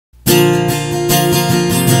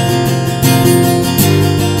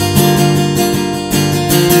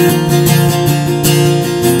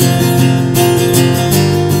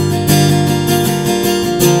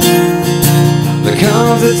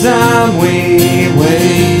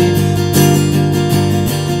wait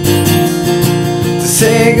to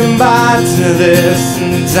say goodbye to this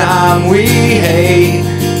time we hate,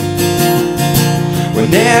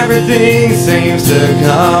 when everything seems to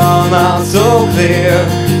come out so clear.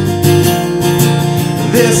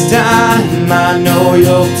 This time I know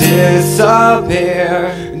you'll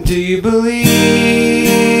disappear. Do you believe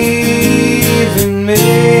in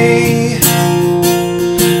me?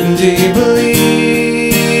 Do you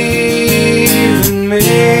believe in me?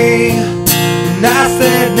 And I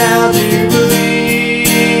said, now do you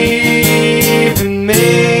believe in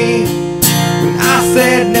me? When I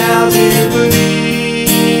said, now do you believe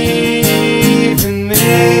in me?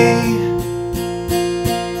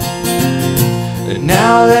 And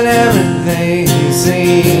now that everything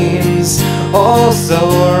seems oh so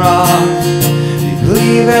wrong, you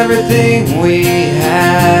believe everything we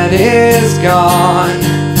had is gone,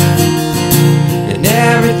 and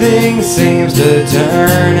everything seems to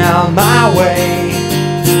turn out my way,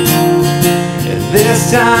 and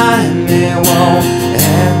this time it won't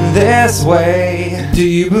end this way. Do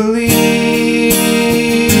you believe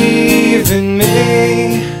in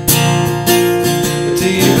me? Do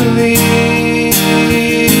you believe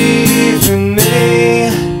in me?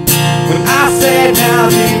 When I said, now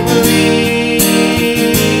do you believe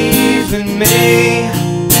in me?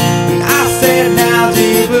 When I said, now do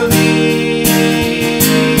you believe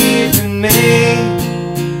in me?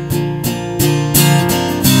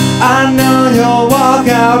 I know you'll walk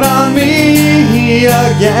out on me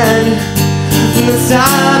again. This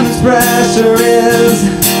time this pressure is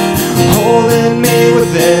holding me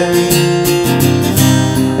within.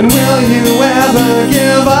 And will you ever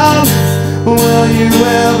give up? Will you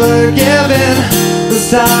ever give in? This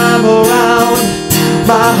time around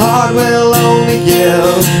my heart will only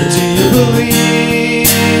give. Do you believe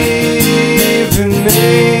in me?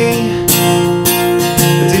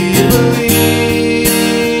 Do you believe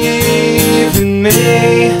in me?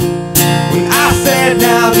 When I said,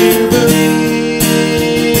 now do you believe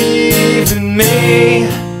in me?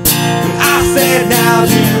 When I said, now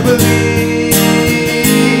do you believe